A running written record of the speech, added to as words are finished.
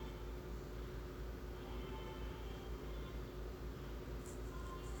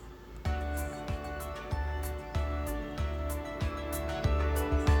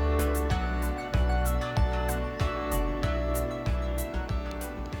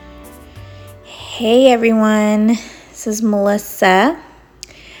Hey everyone, this is Melissa.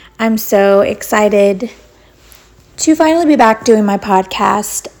 I'm so excited to finally be back doing my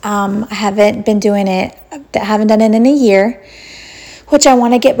podcast. I haven't been doing it, haven't done it in a year, which I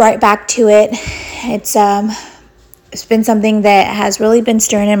want to get right back to it. It's been something that has really been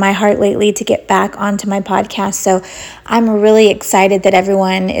stirring in my heart lately to get back onto my podcast. So I'm really excited that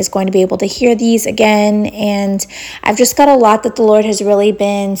everyone is going to be able to hear these again. And I've just got a lot that the Lord has really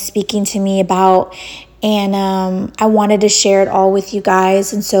been speaking to me about. And I wanted to share it all with you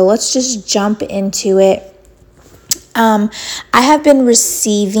guys. And so let's just jump into it. I have been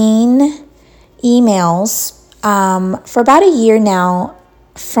receiving emails for about a year now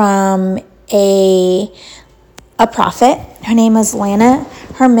from a prophet. Her name is Lana.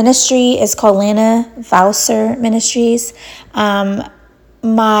 Her ministry is called Lana Vouser Ministries.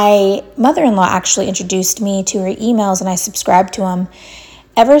 My mother-in-law actually introduced me to her emails and I subscribed to them.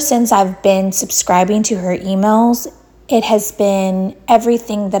 Ever since I've been subscribing to her emails, it has been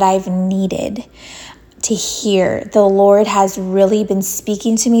everything that I've needed to hear. The Lord has really been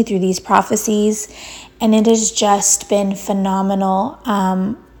speaking to me through these prophecies and it has just been phenomenal.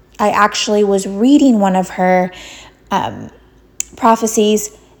 I actually was reading one of her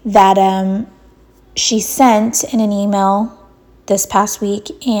prophecies that she sent in an email this past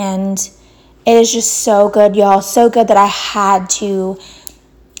week, and it is just so good, y'all. So good that I had to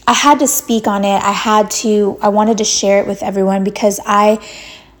speak on it. I wanted to share it with everyone because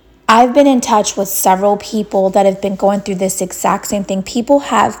I've been in touch with several people that have been going through this exact same thing. People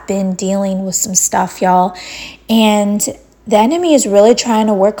have been dealing with some stuff, y'all, and the enemy is really trying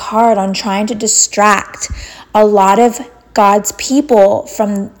to work hard on trying to distract a lot of God's people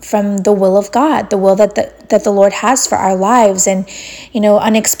from the will of God, the will that the Lord has for our lives. And,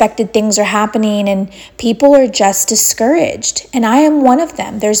 unexpected things are happening and people are just discouraged. And I am one of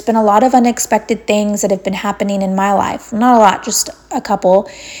them. There's been a lot of unexpected things that have been happening in my life. Not a lot, just a couple.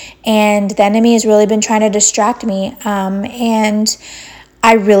 And the enemy has really been trying to distract me. And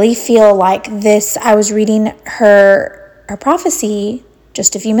I really feel like this. I was reading her prophecy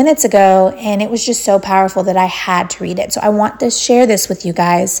just a few minutes ago, and it was just so powerful that I had to read it. So I want to share this with you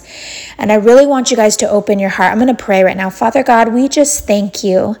guys, and I really want you guys to open your heart. I'm going to pray right now. Father God, we just thank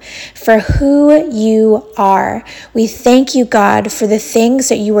you for who you are. We thank you, God, for the things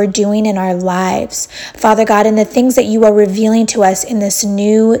that you are doing in our lives, Father God, and the things that you are revealing to us in this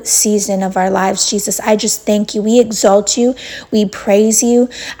new season of our lives. Jesus, I just thank you. We exalt you. We praise you.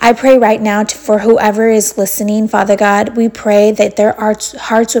 I pray right now for whoever is listening, Father God. We pray that their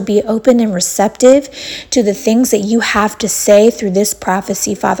hearts would be open and receptive to the things that you have to say through this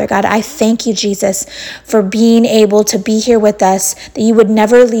prophecy, Father God. I thank you, Jesus, for being able to be here with us, that you would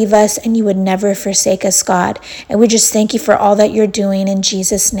never leave us and you would never forsake us, God. And we just thank you for all that you're doing in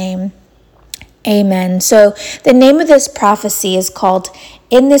Jesus' name. Amen. So the name of this prophecy is called,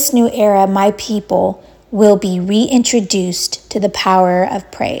 "In This New Era, My People Will Be Reintroduced to the Power of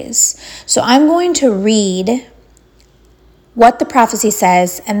Praise." So I'm going to read what the prophecy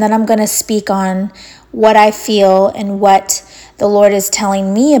says, and then I'm going to speak on what I feel and what the Lord is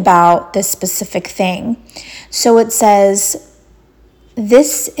telling me about this specific thing. So it says,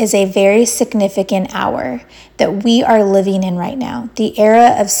 "This is a very significant hour that we are living in right now, the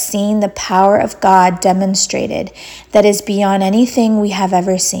era of seeing the power of God demonstrated that is beyond anything we have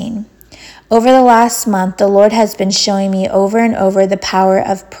ever seen. Over the last month, the Lord has been showing me over and over the power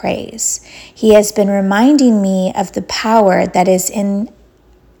of praise. He has been reminding me of the power that is in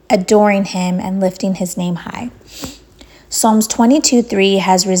adoring him and lifting his name high. Psalms 22:3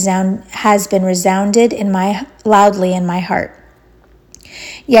 has been resounded loudly in my heart.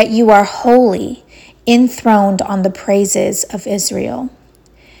 Yet you are holy, enthroned on the praises of Israel."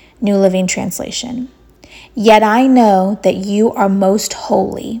 New Living Translation. "Yet I know that you are most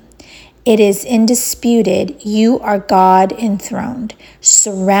holy. It is indisputed you are God enthroned,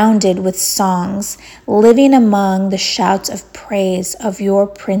 surrounded with songs, living among the shouts of praise of your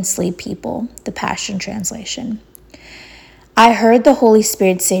princely people." The Passion Translation. "I heard the Holy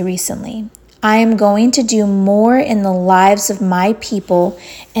Spirit say recently, I am going to do more in the lives of my people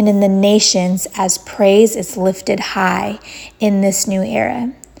and in the nations as praise is lifted high in this new era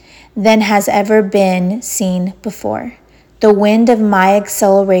than has ever been seen before. The wind of my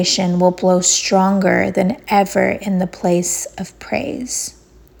acceleration will blow stronger than ever in the place of praise.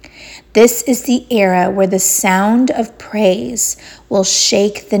 This is the era where the sound of praise will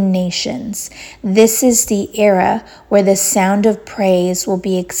shake the nations. This is the era where the sound of praise will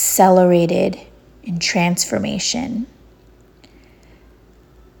be accelerated in transformation."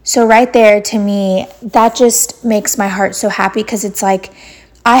 So right there, to me, that just makes my heart so happy because it's like,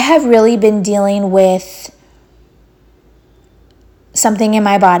 I have really been dealing with something in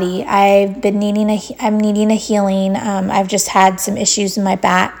my body. I'm needing a healing. I've just had some issues in my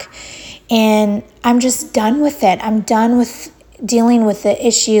back, and I'm just done with it. I'm done with dealing with the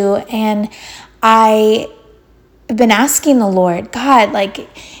issue, and I've been asking the Lord, God, like,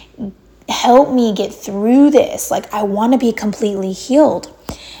 help me get through this. Like, I want to be completely healed.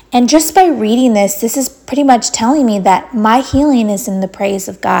 And just by reading this is pretty much telling me that my healing is in the praise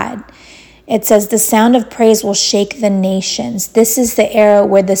of God. It says the sound of praise will shake the nations. This is the era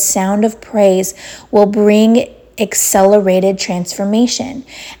where the sound of praise will bring accelerated transformation.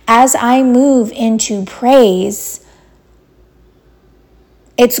 As I move into praise,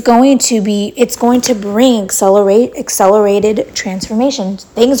 it's going to bring accelerated transformation.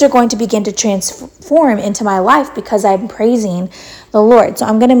 Things are going to begin to transform into my life because I'm praising the Lord. So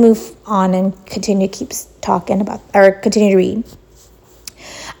I'm going to move on and continue to read.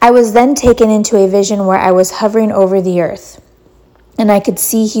 I was then taken into a vision where I was hovering over the earth, and I could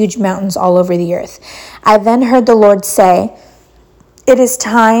see huge mountains all over the earth. I then heard the Lord say, "It is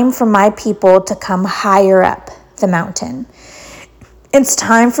time for my people to come higher up the mountain. It's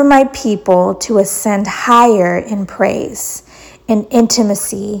time for my people to ascend higher in praise, in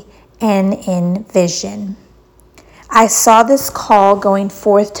intimacy, and in vision." I saw this call going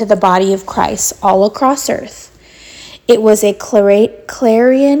forth to the body of Christ all across earth. It was a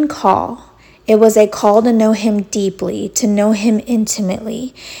clarion call. It was a call to know him deeply, to know him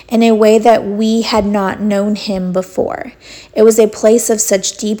intimately, in a way that we had not known him before. It was a place of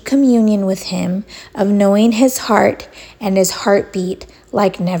such deep communion with him, of knowing his heart and his heartbeat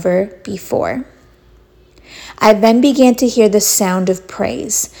like never before. I then began to hear the sound of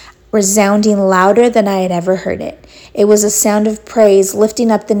praise, resounding louder than I had ever heard it. It was a sound of praise lifting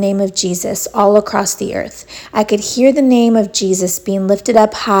up the name of Jesus all across the earth. I could hear the name of Jesus being lifted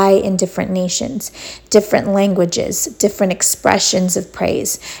up high in different nations, different languages, different expressions of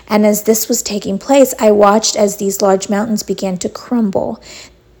praise. And as this was taking place, I watched as these large mountains began to crumble.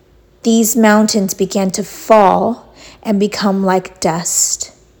 These mountains began to fall and become like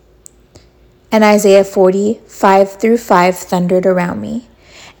dust. And Isaiah 40:5-5 thundered around me.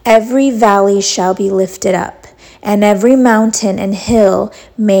 Every valley shall be lifted up, and every mountain and hill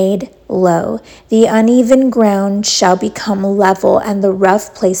made low. The uneven ground shall become level, and the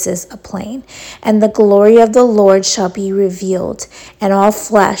rough places a plain. And the glory of the Lord shall be revealed, and all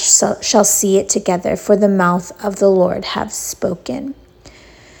flesh shall see it together, for the mouth of the Lord hath spoken.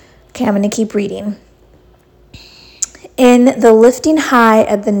 Okay, I'm going to keep reading. In the lifting high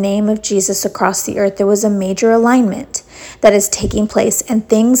of the name of Jesus across the earth, there was a major alignment that is taking place, and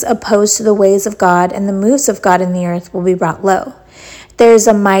things opposed to the ways of God and the moves of God in the earth will be brought low. There is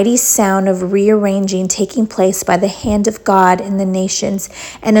a mighty sound of rearranging taking place by the hand of God in the nations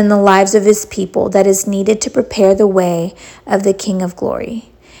and in the lives of his people that is needed to prepare the way of the King of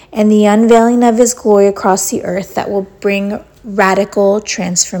Glory, and the unveiling of his glory across the earth that will bring radical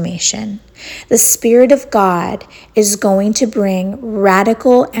transformation. The Spirit of God is going to bring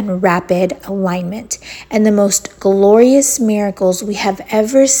radical and rapid alignment, and the most glorious miracles we have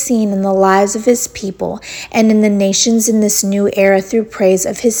ever seen in the lives of his people and in the nations in this new era through praise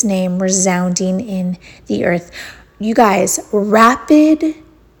of his name resounding in the earth. You guys,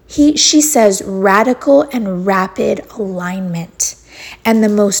 she says radical and rapid alignment, and the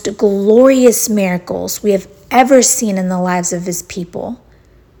most glorious miracles we have ever seen in the lives of his people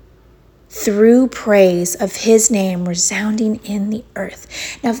through praise of his name resounding in the earth.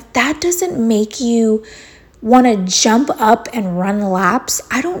 Now, if that doesn't make you want to jump up and run laps,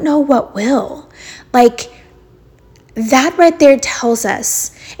 I don't know what will. Like, that right there tells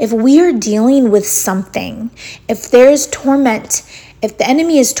us if we are dealing with something, if there's torment, if the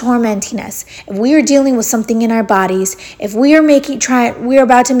enemy is tormenting us, if we are dealing with something in our bodies, if we are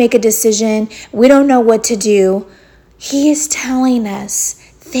about to make a decision, we don't know what to do, he is telling us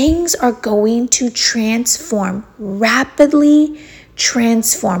things are going to transform, radical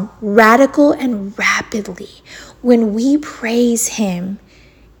and rapidly when we praise him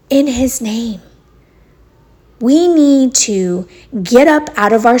in his name. We need to get up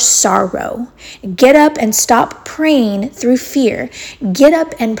out of our sorrow, get up and stop praying through fear, get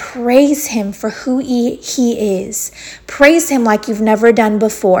up and praise him for who he is. Praise him like you've never done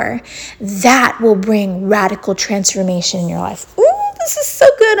before. That will bring radical transformation in your life. Ooh, this is so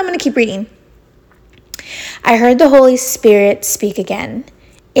good. I'm going to keep reading. I heard the Holy Spirit speak again.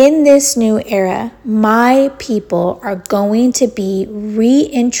 In this new era, my people are going to be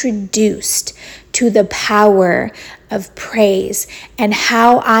reintroduced to the power of praise and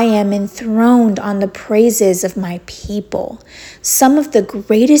how I am enthroned on the praises of my people. Some of the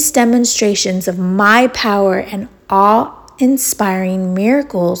greatest demonstrations of my power and awe-inspiring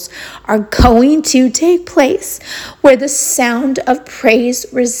miracles are going to take place where the sound of praise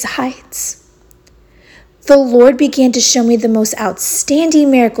resides. The Lord began to show me the most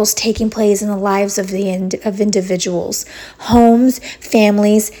outstanding miracles taking place in the lives of individuals, homes,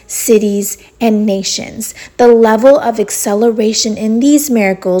 families, cities, and nations. The level of acceleration in these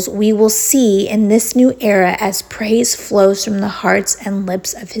miracles we will see in this new era as praise flows from the hearts and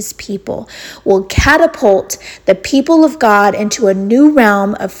lips of his people will catapult the people of God into a new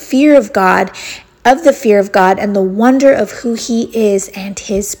realm of fear of God, and the wonder of who he is and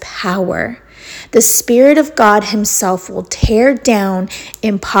his power. The Spirit of God himself will tear down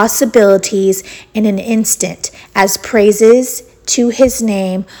impossibilities in an instant as praises to his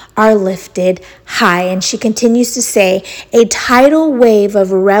name are lifted high. And she continues to say, a tidal wave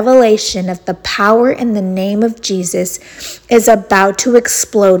of revelation of the power in the name of Jesus is about to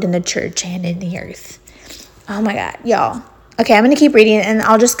explode in the church and in the earth. Oh my God, y'all. Okay, I'm going to keep reading and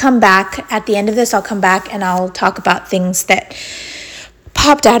I'll just come back. At the end of this, I'll come back and I'll talk about things that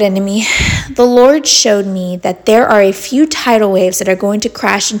popped out into me. The Lord showed me that there are a few tidal waves that are going to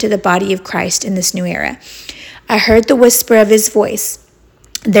crash into the body of Christ in this new era. I heard the whisper of his voice.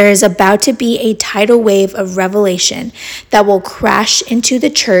 There is about to be a tidal wave of revelation that will crash into the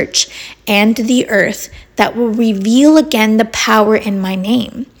church and the earth that will reveal again the power in my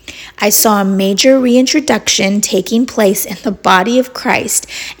name. I saw a major reintroduction taking place in the body of Christ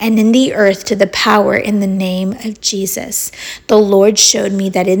and in the earth to the power in the name of Jesus. The Lord showed me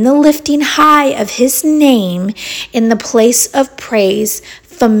that in the lifting high of his name, in the place of praise,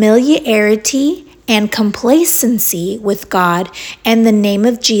 familiarity, and complacency with God and the name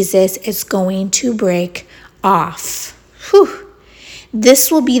of Jesus is going to break off. Whew.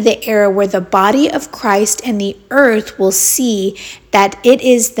 This will be the era where the body of Christ and the earth will see that it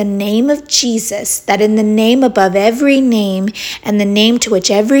is the name of Jesus, that in the name above every name, and the name to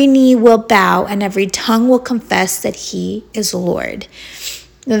which every knee will bow and every tongue will confess that he is Lord.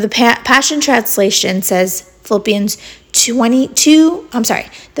 Now, the Passion Translation says Philippians 2,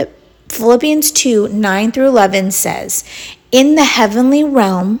 9 through 11 says, in the heavenly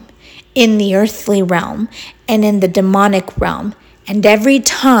realm, in the earthly realm, and in the demonic realm, and every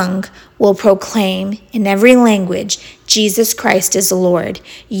tongue will proclaim in every language, Jesus Christ is Lord,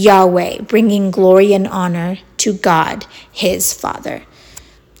 Yahweh, bringing glory and honor to God, his Father.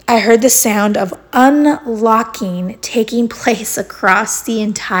 I heard the sound of unlocking taking place across the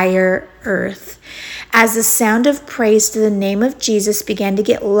entire earth. As the sound of praise to the name of Jesus began to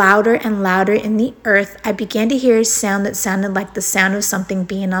get louder and louder in the earth, I began to hear a sound that sounded like the sound of something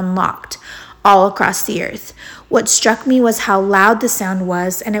being unlocked all across the earth. What struck me was how loud the sound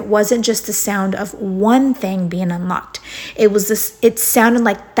was, and it wasn't just the sound of one thing being unlocked. It sounded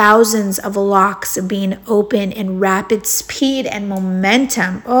like thousands of locks being opened in rapid speed and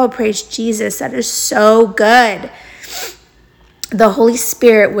momentum. Oh, praise Jesus. That is so good. The Holy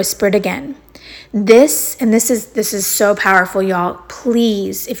Spirit whispered again. This is so powerful, y'all.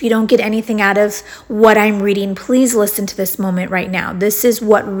 Please, if you don't get anything out of what I'm reading, please listen to this moment right now. This is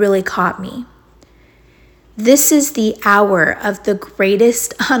what really caught me. This is the hour of the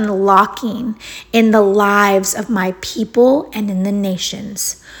greatest unlocking in the lives of my people and in the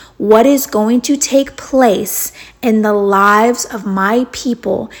nations. What is going to take place in the lives of my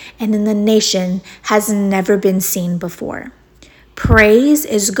people and in the nation has never been seen before. Praise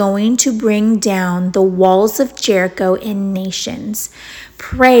is going to bring down the walls of Jericho in nations.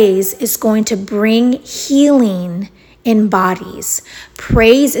 Praise is going to bring healing in bodies.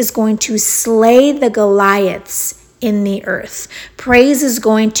 Praise is going to slay the Goliaths in the earth. Praise is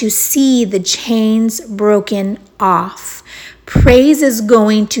going to see the chains broken off. Praise is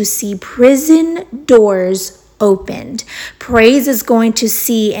going to see prison doors opened. Praise is going to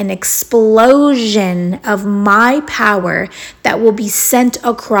see an explosion of my power that will be sent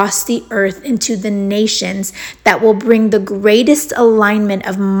across the earth into the nations that will bring the greatest alignment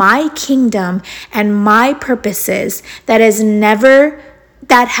of my kingdom and my purposes that has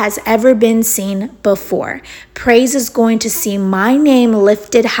ever been seen before. Praise is going to see my name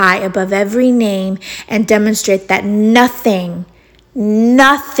lifted high above every name and demonstrate that nothing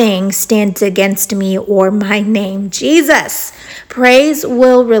stands against me or my name. Jesus. Praise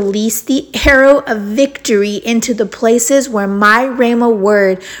will release the arrow of victory into the places where my Rhema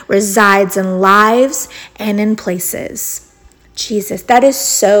word resides in lives and in places. Jesus, that is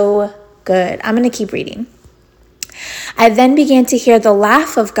so good. I'm going to keep reading. I then began to hear the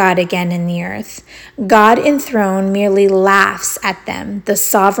laugh of God again in the earth. God enthroned merely laughs at them. The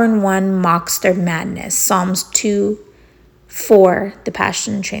sovereign one mocks their madness. Psalms 2:4, the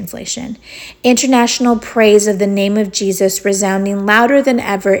Passion Translation. International praise of the name of Jesus, resounding louder than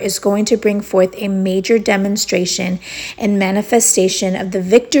ever, is going to bring forth a major demonstration and manifestation of the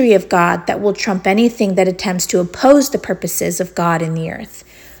victory of God that will trump anything that attempts to oppose the purposes of God in the earth.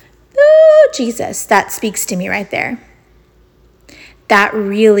 Ooh, Jesus, that speaks to me right there. That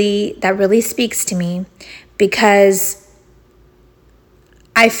really speaks to me, because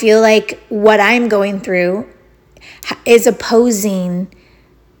I feel like what I'm going through is opposing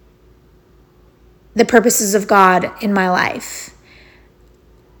the purposes of God in my life.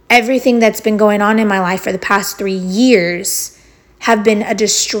 Everything that's been going on in my life for the past 3 years have been a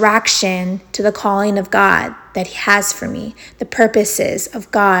distraction to the calling of God that He has for me, the purposes of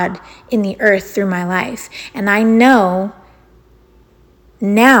God in the earth through my life. And I know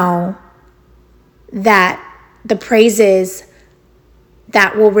now that the praises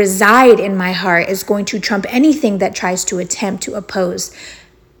that will reside in my heart is going to trump anything that tries to attempt to oppose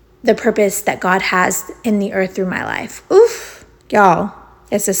the purpose that God has in the earth through my life. Oof, y'all,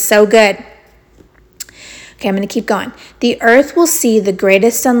 this is so good. Okay, I'm going to keep going. The earth will see the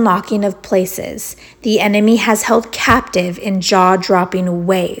greatest unlocking of places the enemy has held captive in jaw-dropping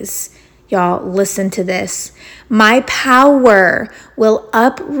ways. Y'all, listen to this. My power will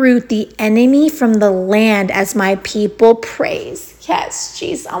uproot the enemy from the land as my people praise. Yes,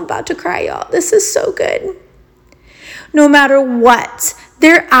 jeez, I'm about to cry, y'all. This is so good. No matter what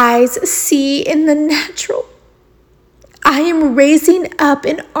their eyes see in the natural, I am raising up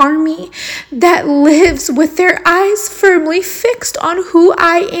an army that lives with their eyes firmly fixed on who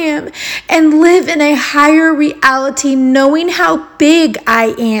I am and live in a higher reality, knowing how big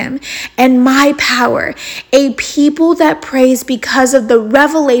I am and my power. A people that praise because of the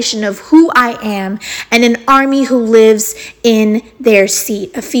revelation of who I am, and an army who lives in their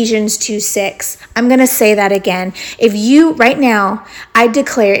seat. Ephesians 2:6. I'm going to say that again. If you, right now, I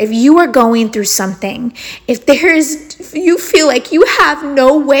declare, if you are going through something, if you feel like you have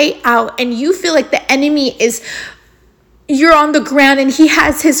no way out and you feel like the enemy you're on the ground and he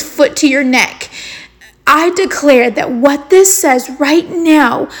has his foot to your neck, I declare that what this says right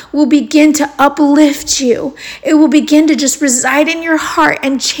now will begin to uplift you. It will begin to just reside in your heart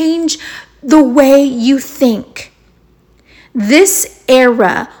and change the way you think. This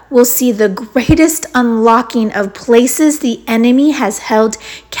era will see the greatest unlocking of places the enemy has held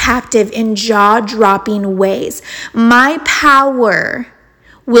captive in jaw-dropping ways. My power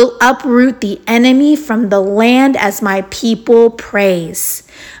will uproot the enemy from the land as my people praise.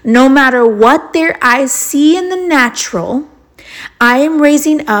 No matter what their eyes see in the natural, I am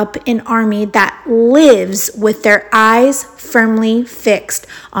raising up an army that lives with their eyes firmly fixed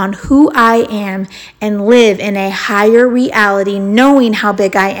on who I am and live in a higher reality, knowing how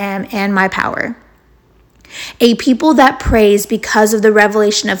big I am and my power. A people that praise because of the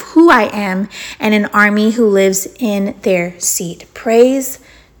revelation of who I am, and an army who lives in their seat. Praise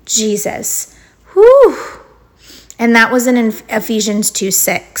Jesus. Whew. And that was in Ephesians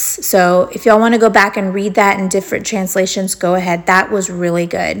 2:6. So if y'all want to go back and read that in different translations, go ahead. That was really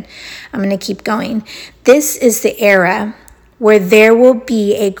good. I'm going to keep going. This is the era where there will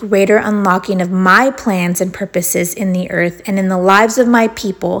be a greater unlocking of my plans and purposes in the earth and in the lives of my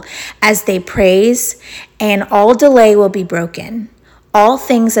people as they praise, and all delay will be broken. All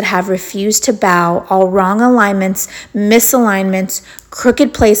things that have refused to bow, all wrong alignments, misalignments,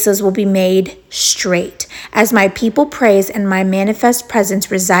 crooked places will be made straight. As my people praise and my manifest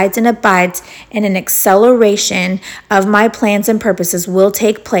presence resides and abides, and an acceleration of my plans and purposes will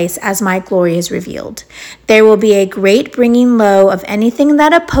take place as my glory is revealed. There will be a great bringing low of anything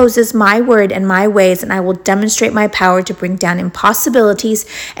that opposes my word and my ways, and I will demonstrate my power to bring down impossibilities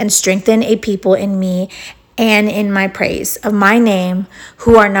and strengthen a people in me and in my praise of my name,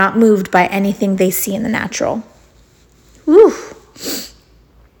 who are not moved by anything they see in the natural. Whew.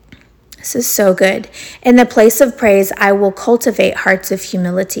 This is so good. In the place of praise, I will cultivate hearts of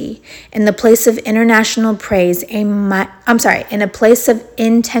humility. In the place of international praise, in a place of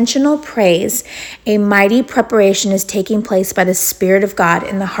intentional praise, a mighty preparation is taking place by the Spirit of God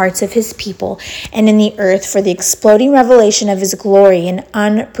in the hearts of His people and in the earth for the exploding revelation of His glory in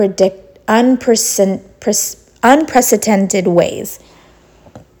unprecedented ways.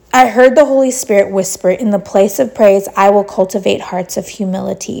 I heard the Holy Spirit whisper, in the place of praise, I will cultivate hearts of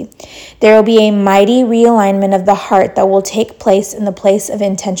humility. There will be a mighty realignment of the heart that will take place in the place of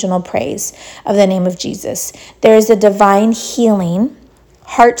intentional praise of the name of Jesus. There is a divine healing,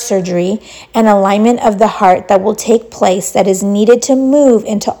 heart surgery, and alignment of the heart that will take place that is needed to move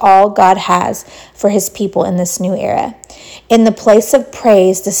into all God has for his people in this new era. In the place of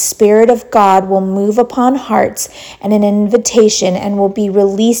praise, the Spirit of God will move upon hearts and an invitation and will be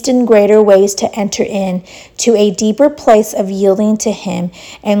released in greater ways to enter in to a deeper place of yielding to him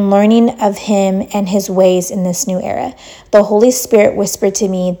and learning of him and his ways in this new era. The Holy Spirit whispered to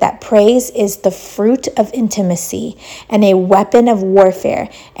me that praise is the fruit of intimacy and a weapon of warfare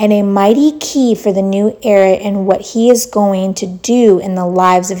and a mighty key for the new era and what he is going to do in the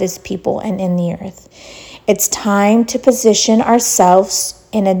lives of his people and in the earth. It's time to position ourselves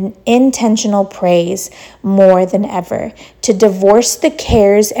in an intentional praise more than ever, to divorce the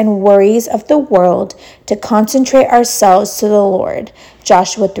cares and worries of the world, to concentrate ourselves to the Lord,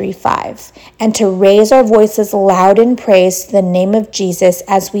 Joshua 3:5, and to raise our voices loud in praise to the name of Jesus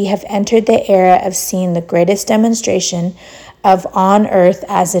as we have entered the era of seeing the greatest demonstration of on earth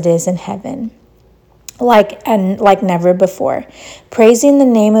as it is in heaven. Like never before. Praising the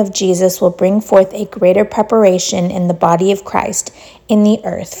name of Jesus will bring forth a greater preparation in the body of Christ in the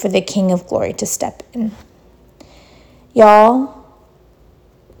earth for the King of Glory to step in. Y'all,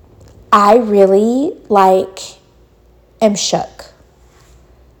 I really am shook.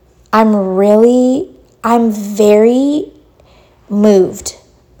 I'm very moved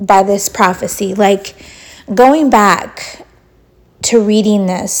by this prophecy. Going back to reading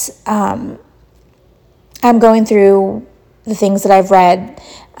this, I'm going through the things that I've read.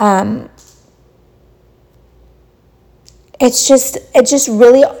 It's just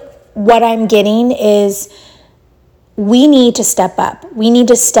really what I'm getting is we need to step up. We need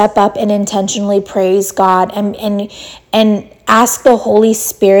to step up and intentionally praise God and ask the Holy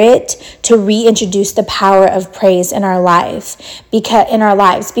Spirit to reintroduce the power of praise in our lives.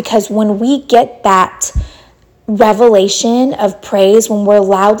 Because when we get that revelation of praise, when we're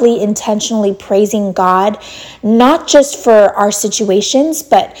loudly, intentionally praising God, not just for our situations,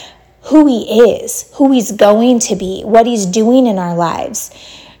 but who he is, who he's going to be, what he's doing in our lives,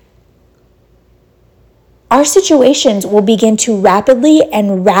 our situations will begin to rapidly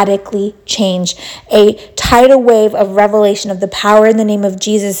and radically change. A tidal wave of revelation of the power in the name of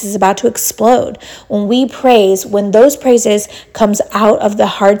Jesus is about to explode. When we praise, when those praises comes out of the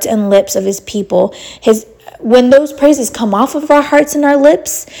hearts and lips of his people, when those praises come off of our hearts and our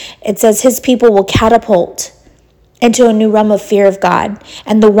lips, it says his people will catapult into a new realm of fear of God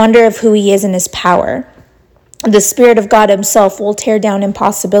and the wonder of who he is and his power. The Spirit of God himself will tear down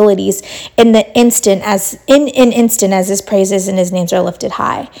impossibilities in an instant as his praises and his names are lifted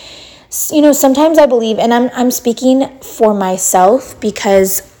high. Sometimes I believe, and I'm speaking for myself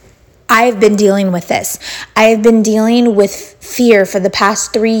because I've been dealing with this. I have been dealing with fear for the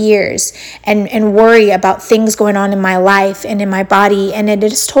past 3 years and worry about things going on in my life and in my body. And it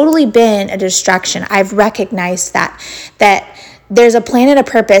has totally been a distraction. I've recognized that there's a plan and a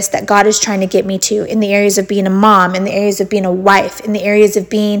purpose that God is trying to get me to in the areas of being a mom, in the areas of being a wife, in the areas of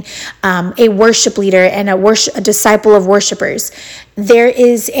being a worship leader and a disciple of worshipers. There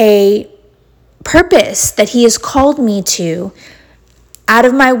is a purpose that he has called me to. Out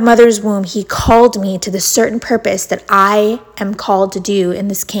of my mother's womb, he called me to the certain purpose that I am called to do in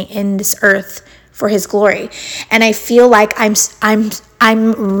this earth for his glory. And I feel like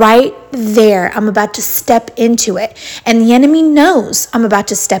I'm right there. I'm about to step into it. And the enemy knows I'm about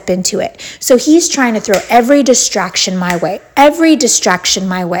to step into it. So he's trying to throw every distraction my way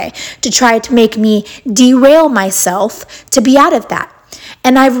to try to make me derail myself to be out of that.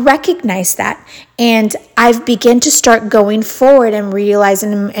 And I've recognized that, and I've begun to start going forward and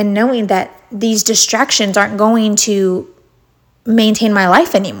realizing and knowing that these distractions aren't going to maintain my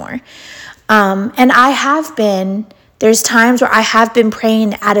life anymore. And there's times where I have been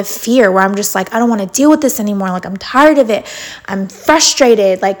praying out of fear, where I'm just like, I don't want to deal with this anymore. I'm tired of it. I'm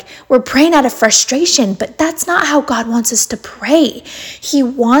frustrated. We're praying out of frustration, but that's not how God wants us to pray. He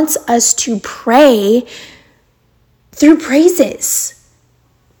wants us to pray through praises.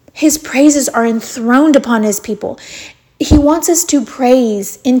 His praises are enthroned upon his people. He wants us to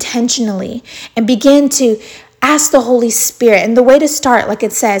praise intentionally and begin to ask the Holy Spirit. And the way to start, like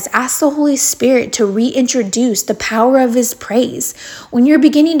it says, ask the Holy Spirit to reintroduce the power of his praise. When you're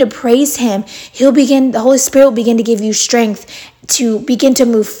beginning to praise him, the Holy Spirit will begin to give you strength to begin to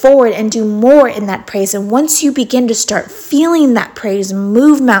move forward and do more in that praise. And once you begin to start feeling that praise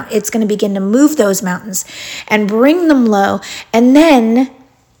it's going to begin to move those mountains and bring them low. And then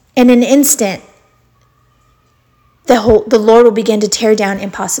in an instant, the Lord will begin to tear down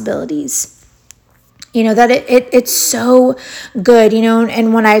impossibilities. That it's so good,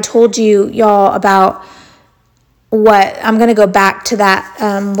 and when I told you, y'all, about what I'm going to go back to that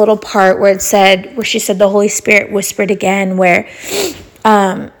little part where she said the Holy Spirit whispered again, where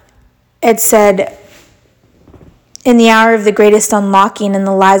it said, in the hour of the greatest unlocking in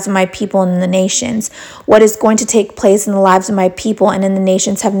the lives of my people and in the nations, what is going to take place in the lives of my people and in the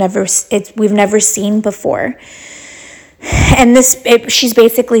nations we've never seen before. And she's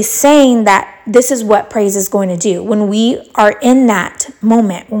basically saying that this is what praise is going to do. When we are in that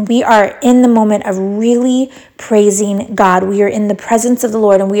moment, when we are in the moment of really praising God, we are in the presence of the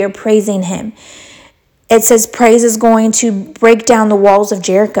Lord and we are praising him. It says praise is going to break down the walls of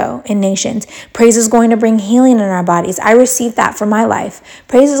Jericho in nations. Praise is going to bring healing in our bodies. I received that for my life.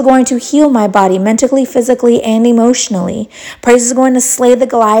 Praise is going to heal my body mentally, physically, and emotionally. Praise is going to slay the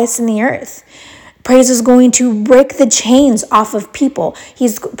Goliaths in the earth. Praise is going to break the chains off of people.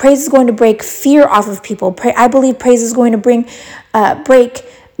 Praise is going to break fear off of people. I believe praise is going to break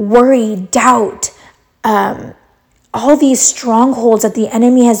worry, doubt, all these strongholds that the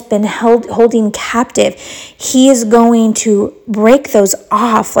enemy has been holding captive. He is going to break those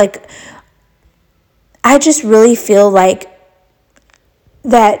off. Like, I just really feel like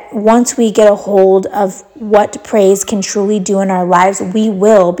that once we get a hold of what praise can truly do in our lives, we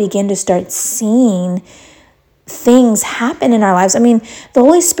will begin to start seeing things happen in our lives. I mean, the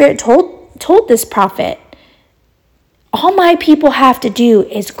Holy Spirit told this prophet, all my people have to do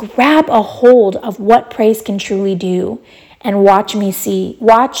is grab a hold of what praise can truly do and watch me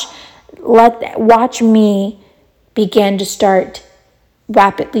begin to start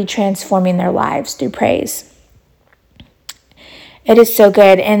rapidly transforming their lives through praise. It is so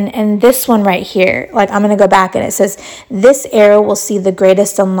good. And this one right here, like, I'm going to go back and it says, this era will see the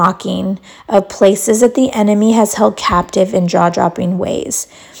greatest unlocking of places that the enemy has held captive in jaw-dropping ways.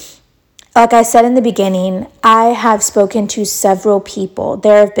 Like I said in the beginning, I have spoken to several people.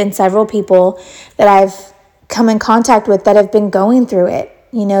 There have been several people that I've come in contact with that have been going through it.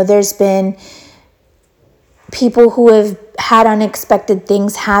 You know, there's been people who have had unexpected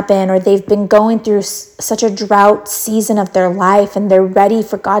things happen, or they've been going through such a drought season of their life and they're ready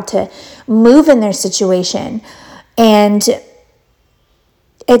for God to move in their situation. And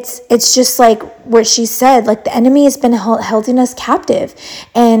it's just like what she said, like the enemy has been holding us captive.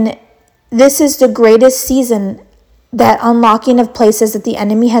 And this is the greatest season, that unlocking of places that the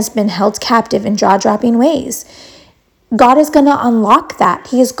enemy has been held captive in jaw-dropping ways. God is going to unlock that.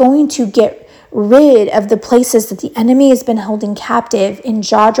 He is going to get rid of the places that the enemy has been holding captive in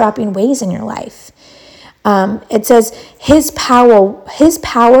jaw-dropping ways in your life. It says his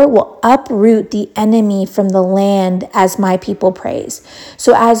power will uproot the enemy from the land as my people praise.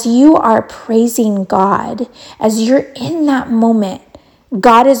 So as you are praising God, as you're in that moment,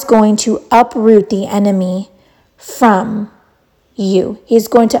 God is going to uproot the enemy from you. He's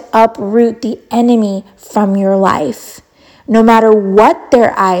going to uproot the enemy from your life. No matter what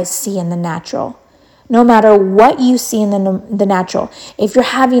their eyes see in the natural, no matter what you see in the natural, if you're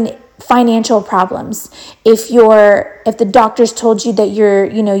having financial problems, if the doctors told you that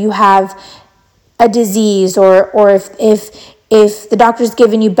you have a disease, or if the doctor's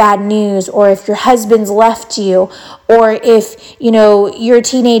given you bad news, or if your husband's left you, or if you're a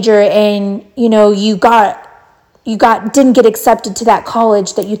teenager and you didn't get accepted to that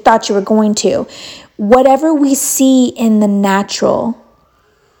college that you thought you were going to. Whatever we see in the natural,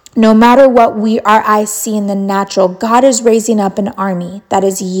 no matter what our eyes see in the natural, God is raising up an army, that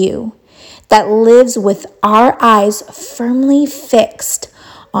is you, that lives with our eyes firmly fixed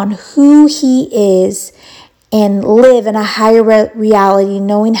on who he is, and live in a higher reality,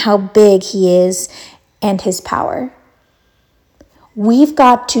 knowing how big he is and his power. We've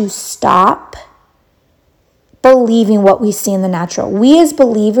got to stop believing what we see in the natural. We as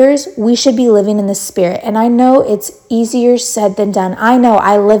believers, we should be living in the spirit. And I know it's easier said than done. I know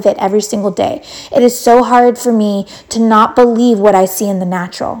I live it every single day. It is so hard for me to not believe what I see in the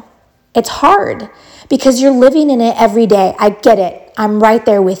natural. It's hard because you're living in it every day. I get it. I'm right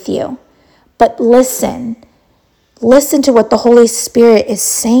there with you. But listen to what the Holy Spirit is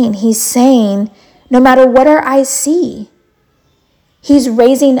saying. He's saying, no matter what our eyes see, he's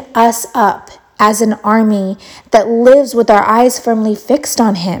raising us up as an army that lives with our eyes firmly fixed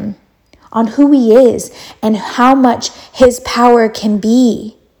on him, on who he is and how much his power can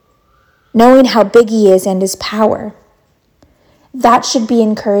be, knowing how big he is and his power. That should be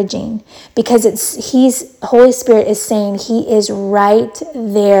encouraging, because Holy Spirit is saying he is right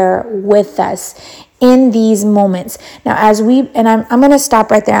there with us in these moments. Now, I'm going to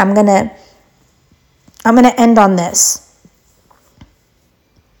stop right there. I'm going to end on this.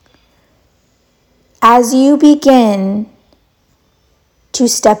 As you begin to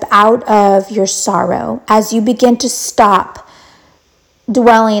step out of your sorrow, as you begin to stop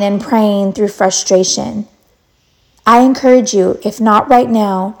dwelling and praying through frustration, I encourage you, if not right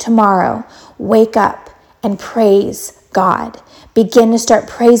now, tomorrow, wake up and praise God. Begin to start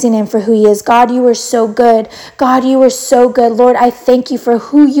praising him for who he is. God, you are so good. God, you are so good. Lord, I thank you for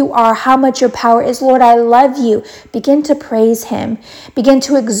who you are, how much your power is. Lord, I love you. Begin to praise him. Begin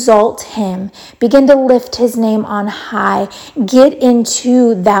to exalt him. Begin to lift his name on high. Get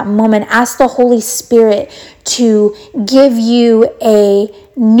into that moment. Ask the Holy Spirit to give you a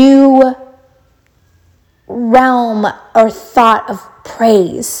new realm or thought of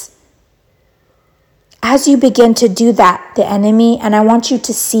praise. As you begin to do that, the enemy, and I want you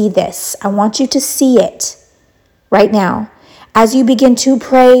to see this, I want you to see it right now. As you begin to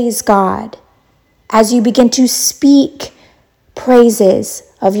praise God, as you begin to speak praises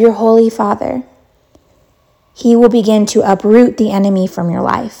of your Holy Father, he will begin to uproot the enemy from your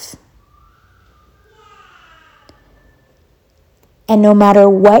life. And no matter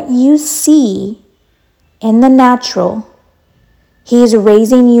what you see in the natural, he is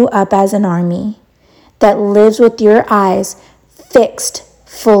raising you up as an army that lives with your eyes fixed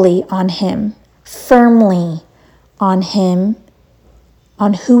fully on him, firmly on him,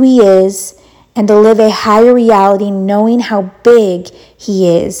 on who he is, and to live a higher reality knowing how big he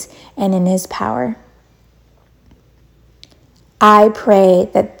is and in his power. I pray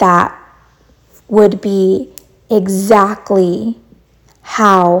that that would be exactly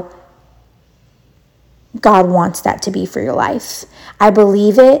how God wants that to be for your life. I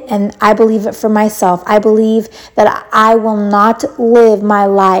believe it, and I believe it for myself. I believe that I will not live my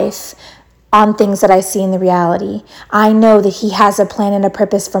life on things that I see in the reality. I know that he has a plan and a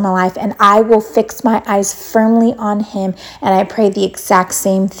purpose for my life, and I will fix my eyes firmly on him, and I pray the exact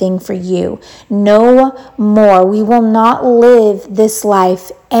same thing for you. No more. We will not live this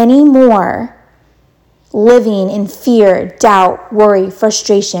life anymore living in fear, doubt, worry,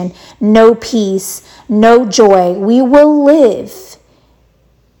 frustration, no peace, no joy. We will live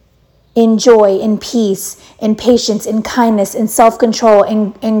in joy, in peace, in patience, in kindness, in self-control,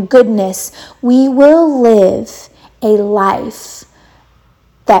 in goodness. We will live a life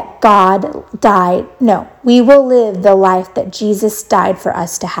that God died. No, we will live the life that Jesus died for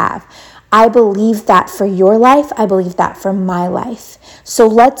us to have. I believe that for your life. I believe that for my life. So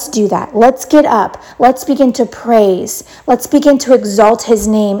let's do that. Let's get up. Let's begin to praise. Let's begin to exalt his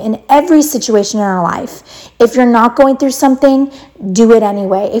name in every situation in our life. If you're not going through something, do it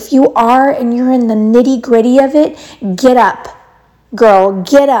anyway. If you are and you're in the nitty-gritty of it, get up, girl.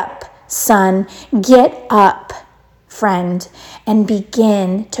 Get up, son. Get up, friend, and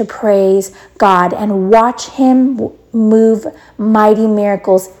begin to praise God and watch him move mighty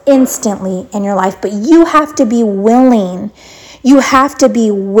miracles instantly in your life. But you have to be willing. You have to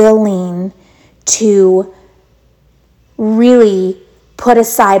be willing to really put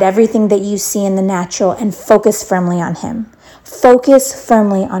aside everything that you see in the natural and focus firmly on him. Focus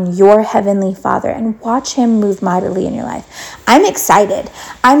firmly on your heavenly Father and watch him move mightily in your life. I'm excited.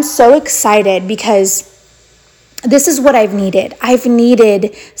 I'm so excited because this is what I've needed. I've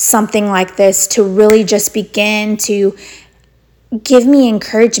needed something like this to really just begin to give me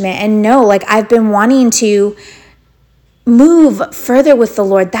encouragement and know, like, I've been wanting to move further with the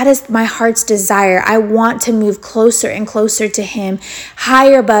Lord. That is my heart's desire. I want to move closer and closer to him,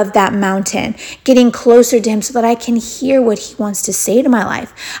 higher above that mountain, getting closer to him so that I can hear what he wants to say to my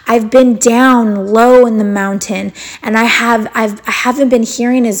life. I've been down low in the mountain, and I haven't been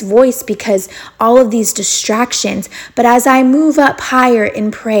hearing his voice because all of these distractions. But as I move up higher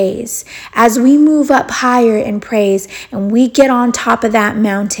in praise, as we move up higher in praise and we get on top of that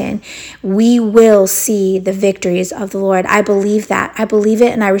mountain, we will see the victories of the Lord. I believe that. I believe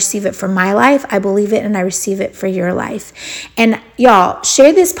it and I receive it for my life. I believe it and I receive it for your life. And y'all,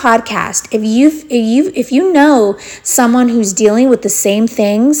 share this podcast. If you know someone who's dealing with the same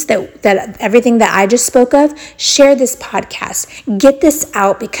things that everything that I just spoke of, share this podcast. Get this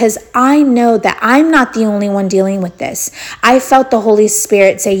out, because I know that I'm not the only one dealing with this. I felt the Holy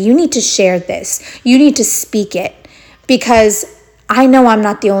Spirit say, you need to share this. You need to speak it, because I know I'm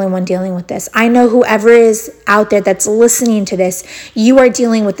not the only one dealing with this. I know whoever is out there that's listening to this, you are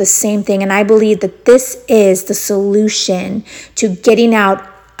dealing with the same thing. And I believe that this is the solution to getting out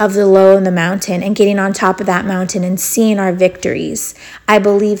of the low in the mountain and getting on top of that mountain and seeing our victories. I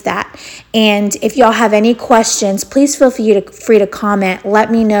believe that. And if y'all have any questions, please feel free to comment. Let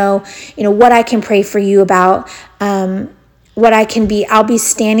me know, what I can pray for you about, what I can be. I'll be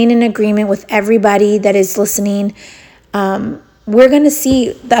standing in agreement with everybody that is listening. we're going to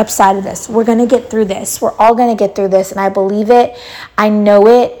see the upside of this. We're going to get through this. We're all going to get through this. And I believe it. I know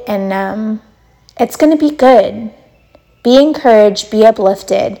it. And it's going to be good. Be encouraged, be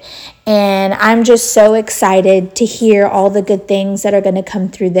uplifted. And I'm just so excited to hear all the good things that are going to come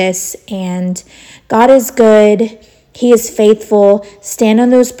through this. And God is good. He is faithful. Stand on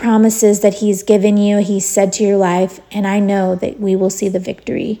those promises that He's given you, He's said to your life. And I know that we will see the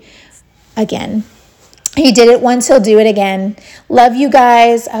victory again. He did it once, He'll do it again. Love you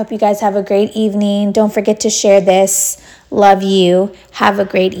guys. I hope you guys have a great evening. Don't forget to share this. Love you. Have a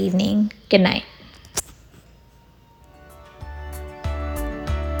great evening. Good night.